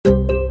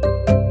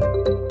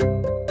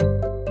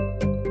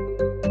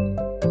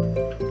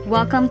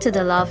Welcome to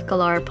the Love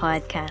Color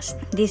podcast.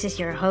 This is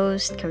your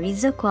host,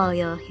 Cariza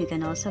Qualio. You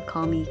can also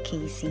call me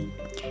Casey.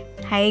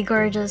 Hi,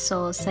 gorgeous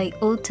souls. I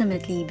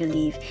ultimately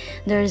believe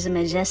there is a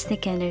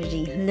majestic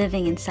energy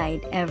living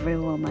inside every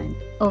woman.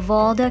 Of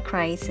all the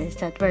crises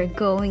that we're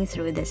going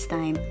through this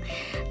time,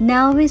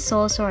 now is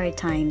also our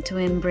time to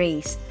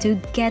embrace, to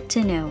get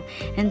to know,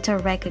 and to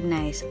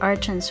recognize our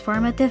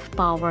transformative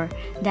power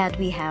that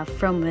we have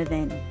from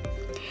within.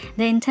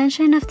 The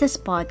intention of this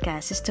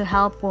podcast is to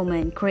help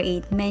women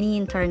create many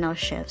internal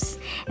shifts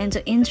and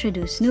to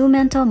introduce new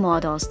mental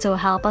models to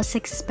help us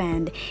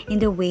expand in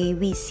the way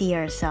we see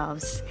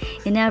ourselves.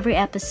 In every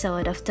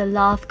episode of the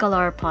Love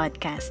Galore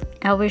podcast,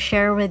 I will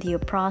share with you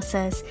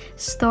process,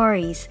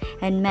 stories,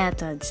 and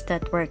methods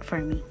that work for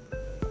me.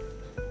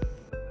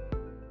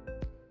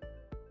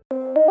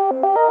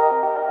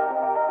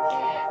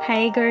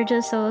 Hi,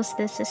 gorgeous souls.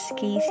 This is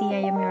Casey.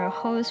 I am your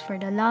host for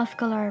the Love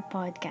Color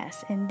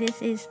podcast, and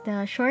this is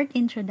the short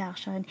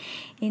introduction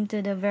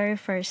into the very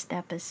first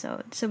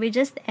episode. So, we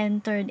just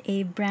entered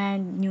a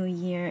brand new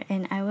year,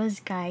 and I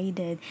was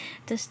guided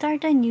to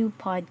start a new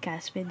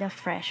podcast with a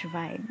fresh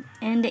vibe.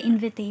 And the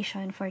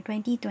invitation for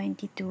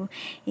 2022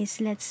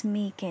 is let's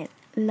make it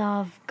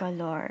Love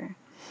Galore.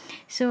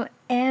 So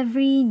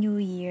every new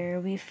year,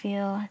 we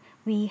feel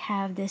we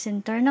have this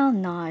internal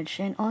nudge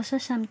and also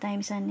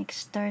sometimes an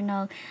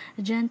external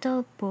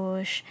gentle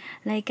push,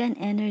 like an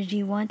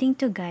energy wanting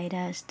to guide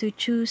us to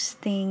choose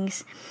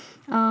things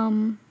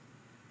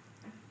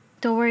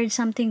towards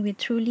something we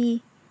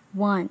truly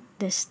want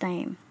this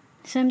time.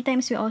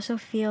 Sometimes we also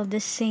feel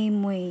the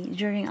same way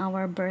during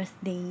our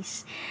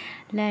birthdays.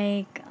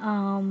 Like,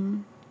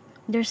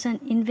 there's an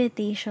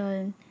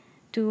invitation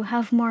to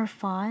have more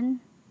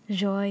fun,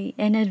 joy,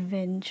 and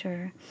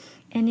adventure.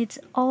 And it's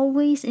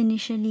always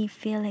initially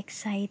feel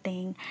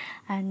exciting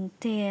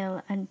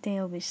until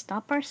we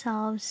stop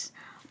ourselves,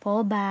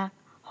 pull back,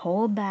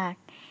 hold back,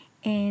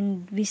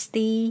 and we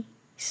stay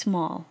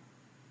small.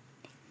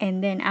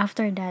 And then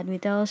after that, we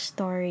tell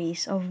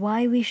stories of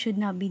why we should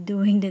not be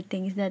doing the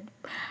things that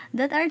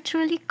are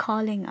truly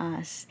calling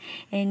us.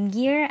 And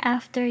year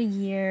after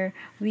year,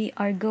 we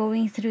are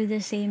going through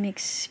the same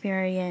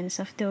experience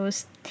of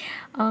those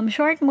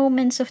short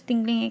moments of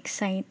tingling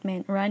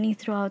excitement running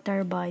throughout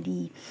our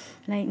body,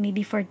 like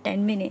maybe for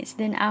 10 minutes.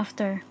 Then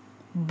after,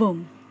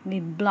 boom, we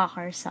block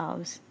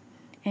ourselves,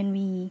 and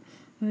we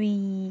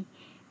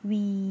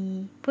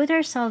put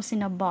ourselves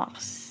in a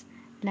box,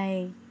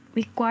 like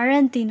we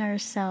quarantine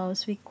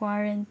ourselves, we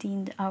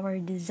quarantined our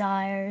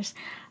desires,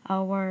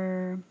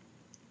 our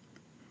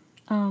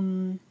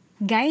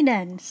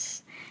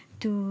guidance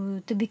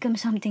to become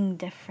something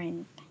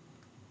different.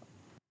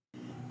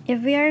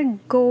 If we are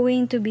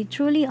going to be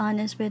truly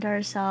honest with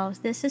ourselves,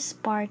 this is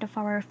part of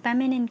our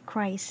feminine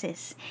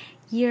crisis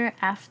year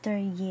after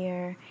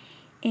year.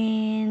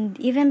 And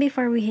even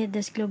before we hit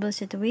this global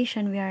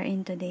situation we are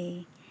in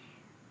today,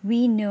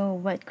 we know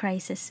what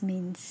crisis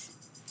means.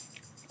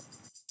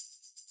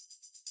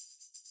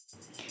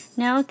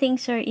 Now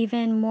things are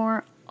even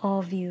more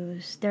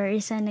obvious. There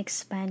is an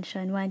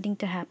expansion wanting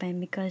to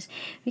happen because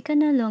we can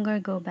no longer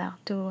go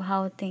back to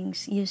how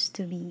things used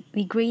to be.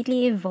 We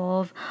greatly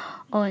evolve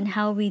on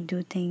how we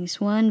do things.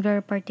 One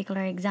very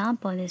particular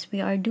example is we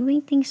are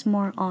doing things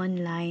more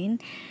online,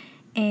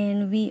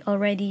 and we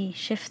already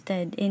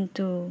shifted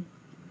into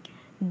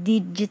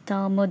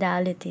digital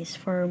modalities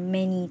for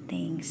many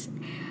things.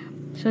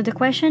 So the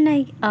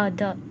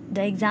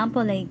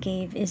example I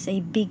gave is a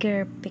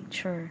bigger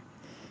picture.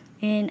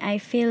 And I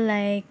feel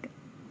like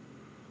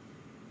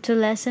to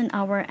lessen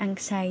our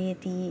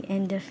anxiety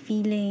and the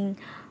feeling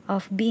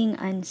of being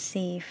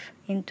unsafe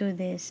into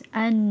this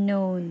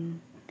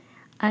unknown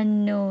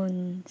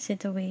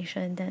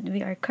situation that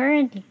we are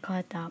currently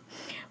caught up,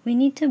 we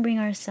need to bring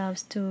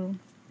ourselves to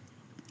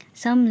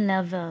some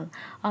level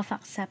of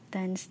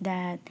acceptance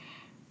that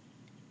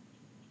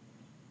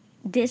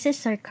this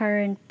is our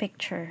current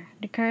picture,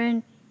 the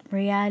current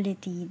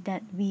reality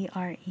that we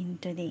are in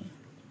today.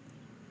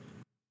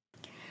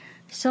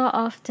 So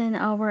often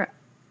our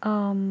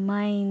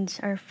minds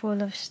are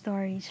full of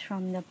stories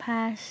from the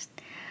past.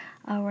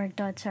 Our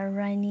thoughts are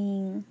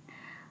running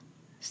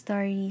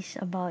stories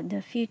about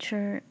the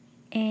future,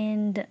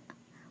 and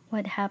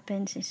what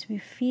happens is we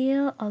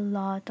feel a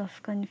lot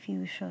of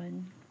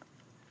confusion.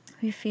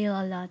 We feel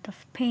a lot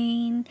of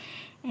pain,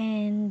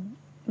 and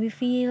we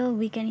feel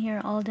we can hear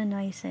all the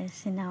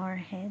noises in our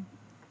head.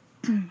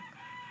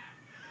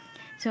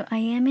 So I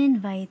am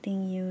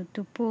inviting you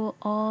to pull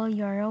all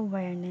your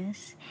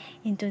awareness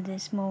into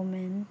this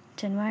moment,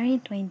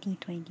 January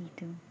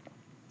 2022.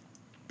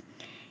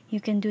 You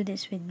can do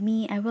this with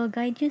me. I will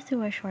guide you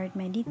through a short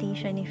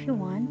meditation. If you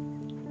want,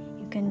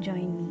 you can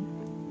join me.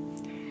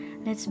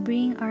 Let's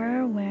bring our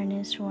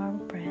awareness to our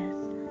breath.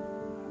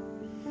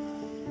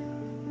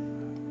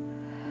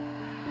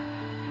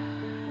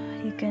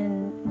 You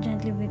can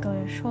gently wiggle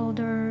your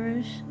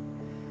shoulders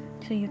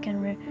so you can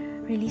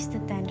release the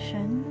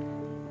tension.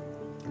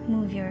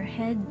 Move your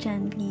head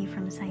gently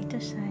from side to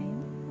side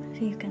so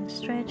you can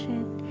stretch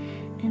it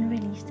and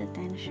release the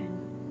tension.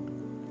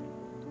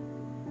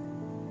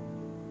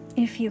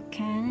 If you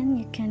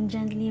can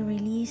gently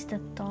release the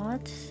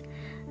thoughts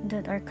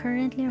that are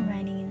currently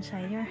running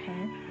inside your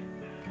head,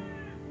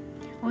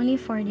 only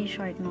for this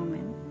short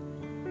moment.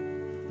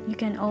 You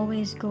can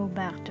always go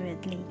back to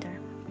it later.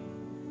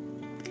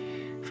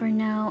 For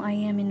now, I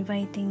am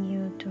inviting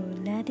you to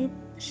let it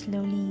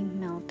slowly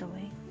melt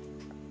away.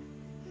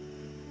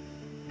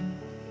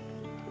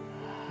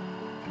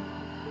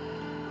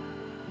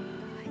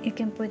 You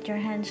can put your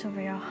hands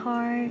over your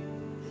heart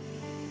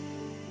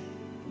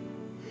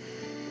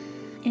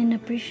and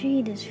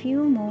appreciate these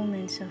few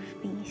moments of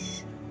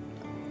peace.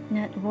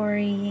 Not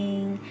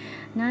worrying,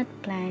 not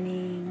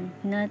planning,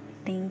 not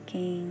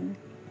thinking,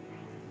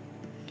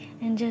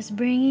 and just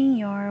bringing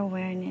your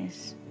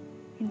awareness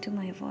into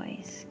my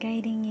voice,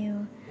 guiding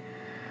you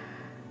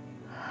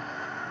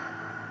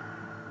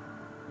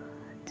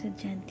to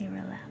gently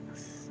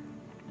relax.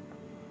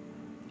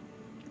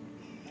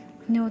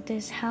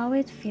 Notice how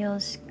it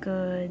feels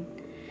good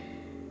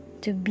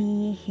to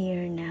be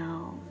here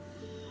now.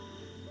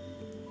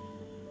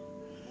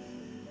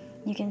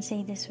 You can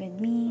say this with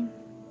me.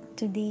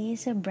 Today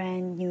is a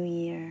brand new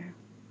year.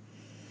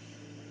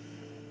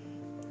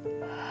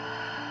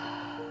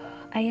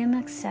 I am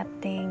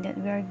accepting that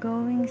we are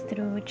going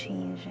through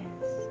changes.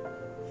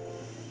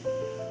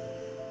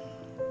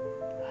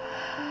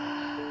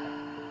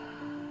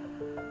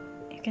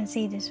 You can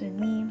say this with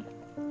me.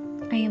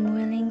 I am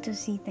willing to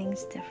see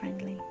things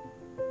differently.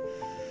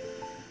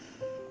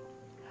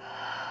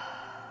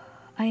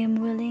 I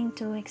am willing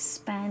to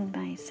expand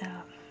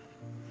myself.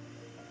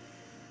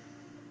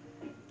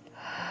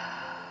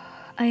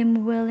 I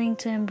am willing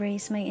to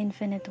embrace my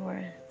infinite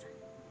worth.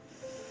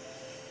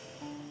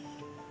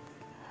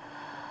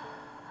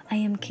 I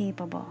am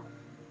capable.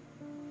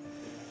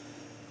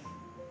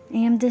 I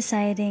am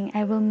deciding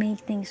I will make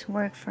things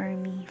work for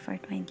me for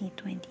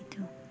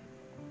 2022.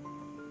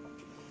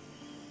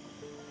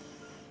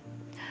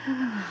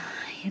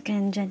 You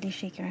can gently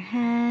shake your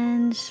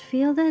hands,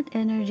 feel that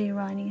energy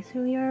running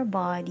through your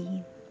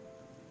body,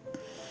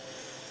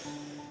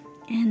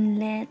 and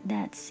let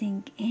that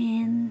sink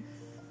in.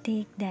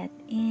 Take that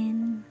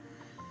in.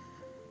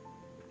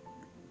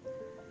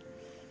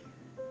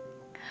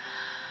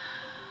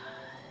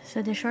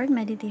 So the short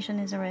meditation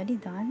is already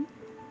done.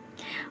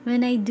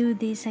 When I do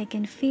this, I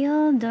can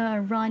feel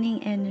the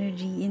running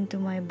energy into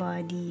my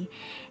body,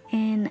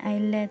 and I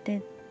let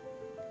it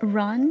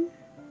run,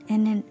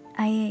 and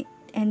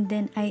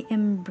then I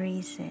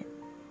embrace it.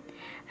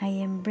 I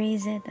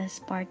embrace it as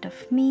part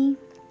of me,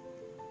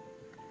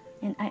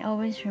 and I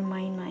always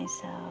remind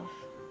myself,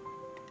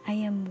 I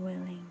am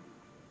willing.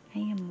 I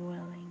am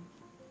willing.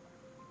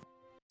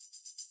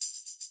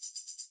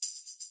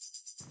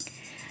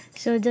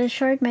 So the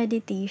short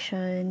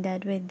meditation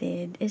that we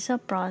did is a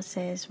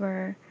process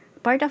where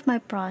part of my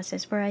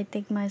process where I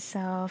take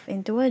myself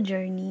into a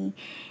journey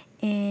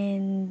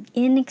and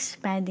in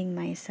expanding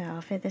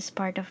myself. It is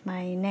part of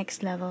my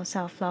next level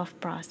self-love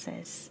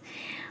process,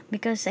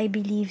 because I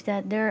believe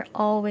that there are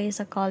always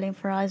a calling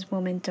for us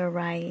women to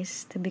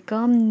rise, to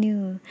become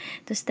new,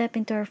 to step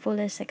into our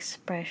fullest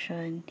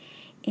expression,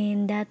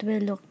 and that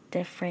will look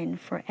different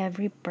for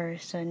every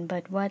person.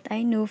 But what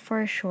I know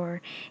for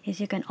sure is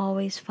you can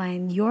always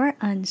find your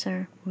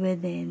answer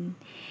within.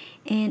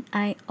 And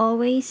I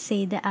always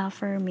say the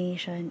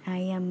affirmation, I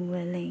am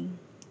willing.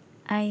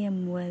 I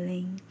am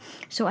willing.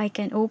 So I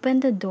can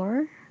open the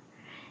door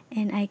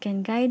and I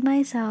can guide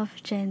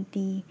myself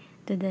gently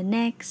to the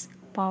next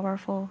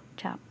powerful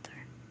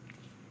chapter.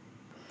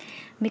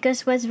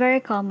 Because what's very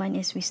common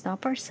is we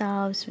stop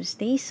ourselves, we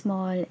stay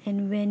small,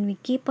 and when we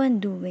keep on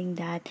doing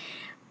that,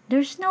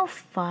 there's no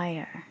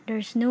fire,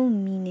 there's no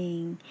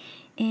meaning,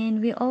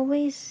 and we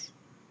always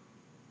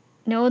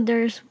know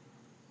there's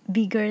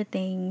bigger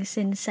things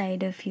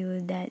inside of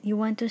you that you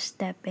want to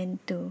step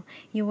into,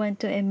 you want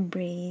to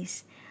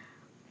embrace,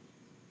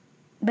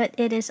 but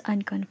it is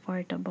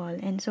uncomfortable.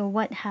 And so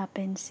what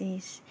happens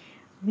is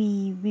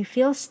we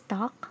feel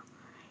stuck,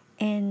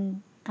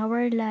 and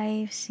our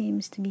life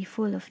seems to be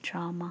full of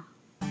trauma.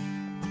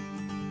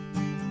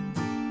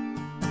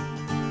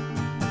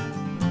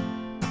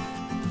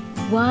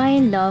 Why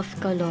love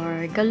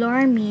galore?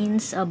 Galore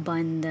means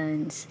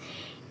abundance.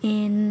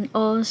 And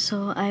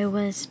also, I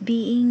was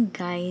being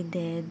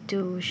guided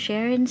to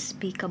share and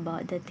speak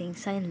about the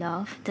things I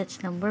love.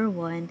 That's number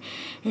one.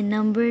 And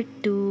number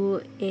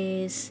two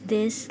is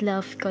this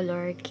love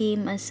galore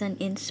came as an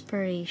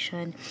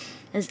inspiration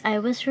as I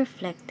was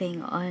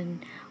reflecting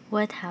on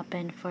what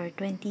happened for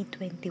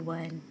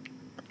 2021,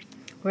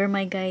 where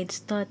my guides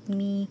taught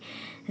me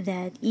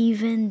that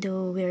even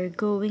though we're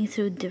going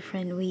through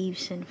different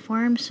waves and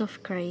forms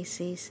of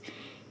crisis,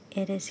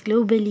 it is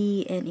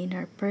globally and in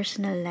our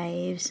personal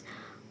lives,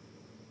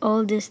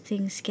 all these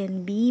things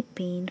can be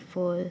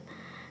painful.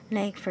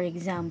 Like, for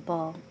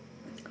example,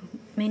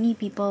 many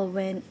people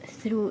went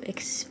through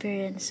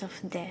experience of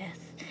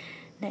death,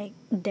 like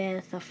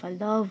death of a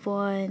loved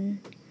one,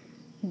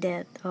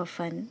 death of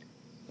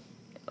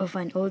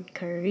an old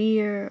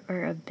career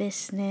or a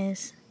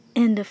business,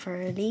 end of a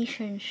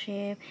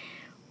relationship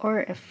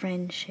or a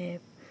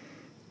friendship.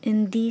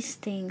 in these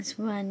things,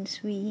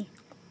 once we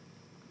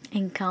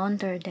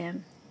encounter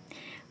them,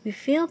 we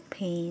feel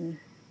pain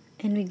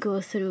and we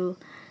go through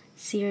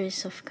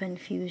series of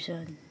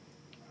confusion.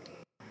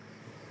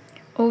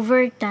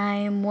 Over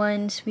time,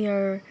 once we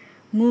are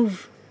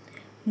move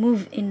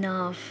move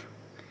enough,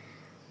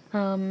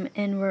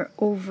 and we're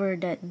over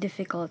that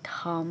difficult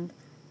hump,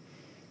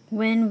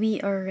 when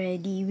we are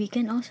ready, we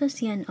can also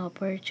see an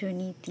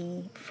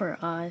opportunity for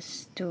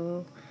us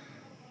to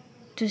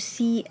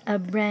see a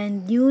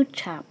brand new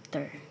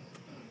chapter.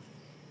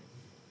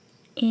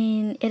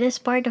 And it is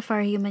part of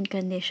our human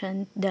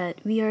condition that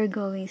we are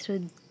going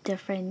through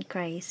different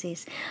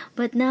crises.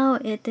 But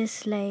now it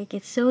is like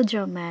it's so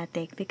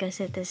dramatic because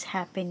it is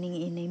happening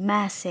in a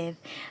massive,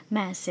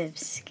 massive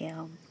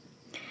scale.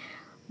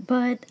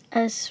 But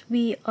as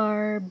we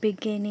are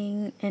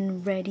beginning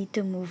and ready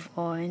to move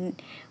on,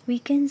 we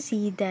can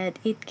see that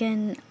it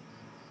can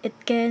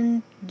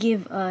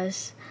give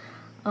us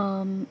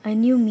a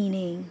new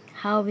meaning,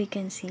 how we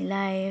can see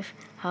life,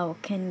 how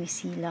can we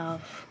see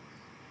love.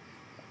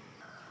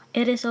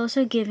 It is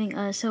also giving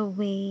us a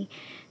way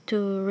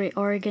to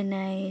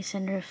reorganize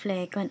and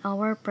reflect on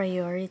our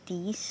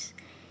priorities,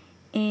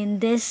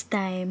 and this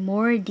time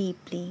more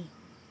deeply.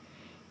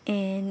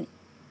 And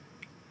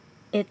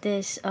it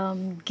is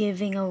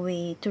giving a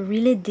way to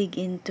really dig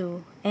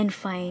into and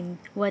find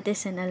what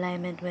is in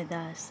alignment with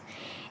us.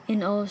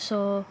 And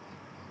also,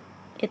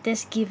 it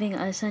is giving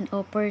us an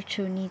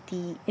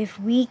opportunity, if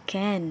we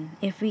can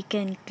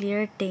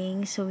clear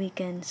things, so we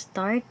can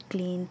start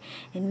clean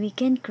and we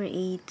can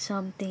create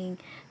something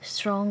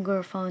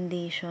stronger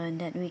foundation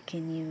that we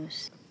can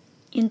use.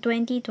 In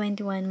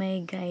 2021,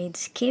 my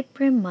guides keep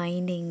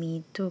reminding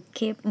me to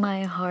keep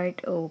my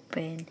heart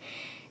open,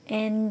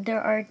 and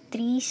there are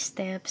 3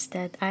 steps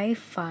that I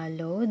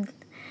followed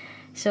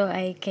so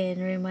I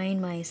can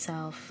remind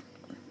myself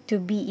to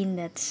be in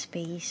that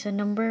space. So,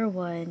 number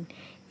 1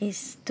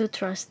 is to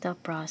trust the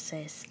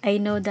process. I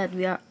know that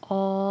we are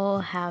all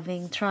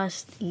having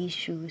trust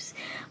issues,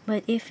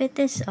 but if it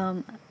is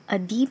a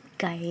deep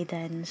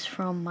guidance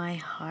from my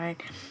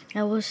heart,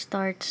 I will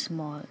start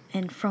small,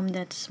 and from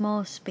that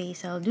small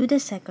space, I'll do the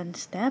second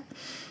step,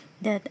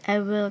 that I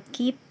will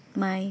keep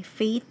my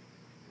faith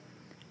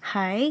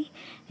high,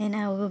 and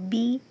I will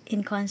be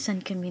in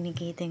constant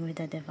communicating with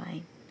the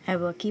divine. I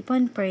will keep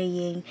on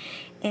praying,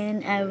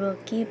 and I will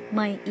keep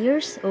my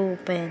ears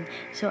open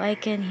so I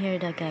can hear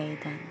the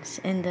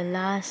guidance. And the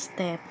last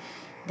step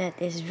that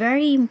is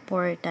very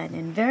important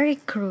and very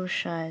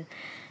crucial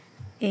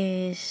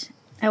is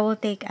I will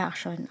take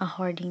action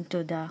according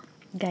to the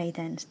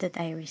guidance that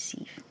I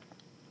receive.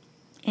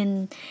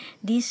 In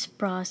this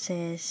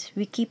process,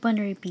 we keep on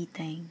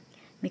repeating,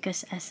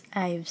 because as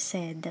I've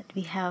said that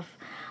we have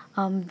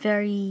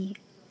very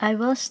I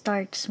will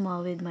start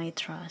small with my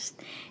trust,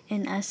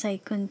 and as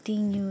I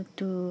continue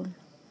to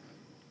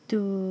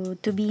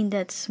be in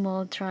that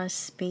small trust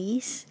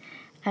space,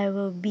 I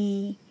will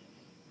be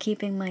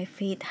keeping my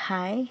faith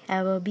high,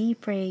 I will be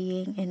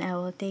praying, and I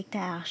will take the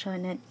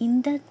action. And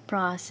in that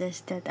process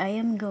that I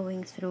am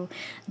going through,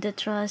 the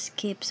trust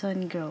keeps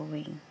on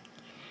growing.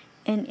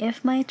 And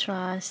if my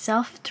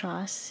self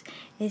trust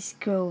is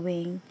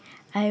growing,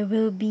 I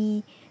will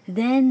be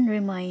then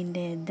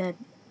reminded that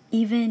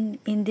even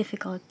in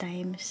difficult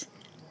times,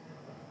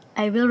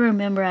 I will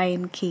remember I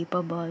am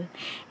capable,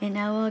 and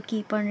I will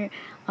keep on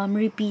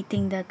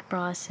repeating that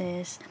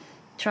process.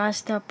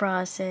 Trust the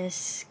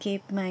process,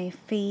 keep my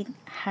faith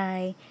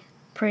high,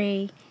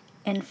 pray,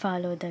 and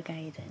follow the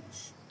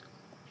guidance.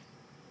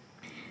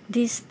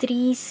 These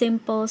 3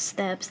 simple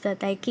steps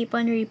that I keep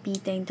on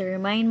repeating to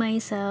remind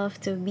myself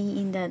to be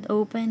in that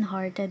open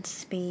hearted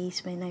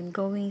space when I'm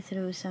going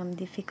through some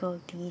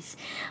difficulties.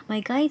 My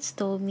guides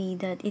told me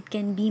that it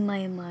can be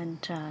my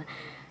mantra.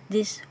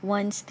 This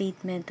one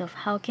statement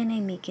of how can I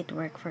make it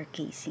work for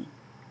Casey.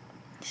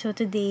 So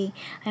today,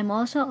 I'm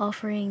also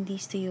offering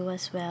this to you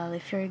as well.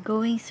 If you're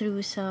going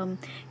through some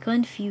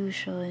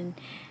confusion,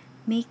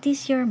 make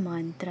this your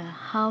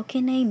mantra. How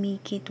can I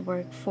make it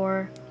work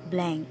for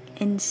blank?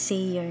 And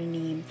say your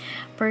name.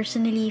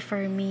 Personally,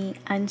 for me,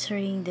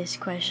 answering this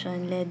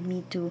question led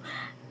me to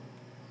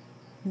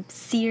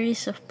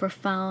series of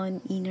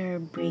profound inner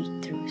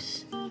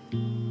breakthroughs.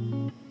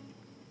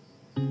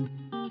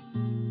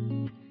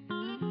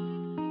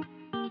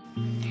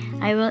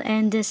 I will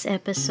end this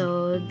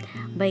episode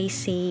by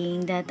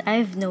saying that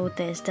I've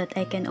noticed that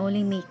I can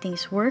only make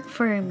things work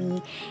for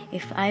me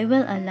if I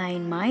will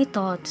align my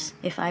thoughts,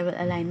 if I will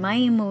align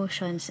my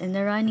emotions and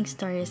the running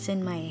stories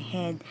in my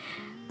head,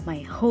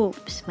 my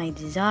hopes, my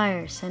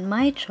desires, and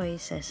my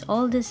choices,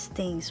 all these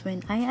things,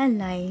 when I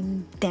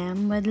align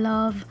them with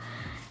love,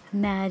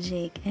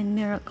 magic and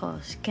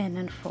miracles can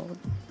unfold.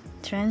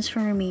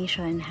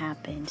 Transformation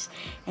happens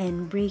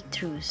and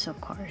breakthroughs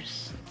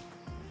occurs.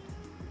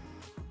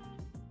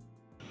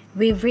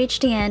 We've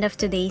reached the end of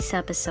today's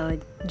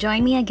episode.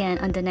 Join me again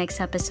on the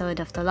next episode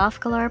of the Love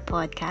Color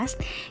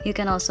podcast. You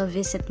can also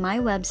visit my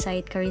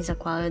website,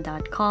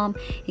 carizaqualo.com.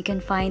 You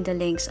can find the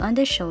links on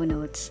the show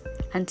notes.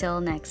 Until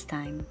next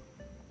time.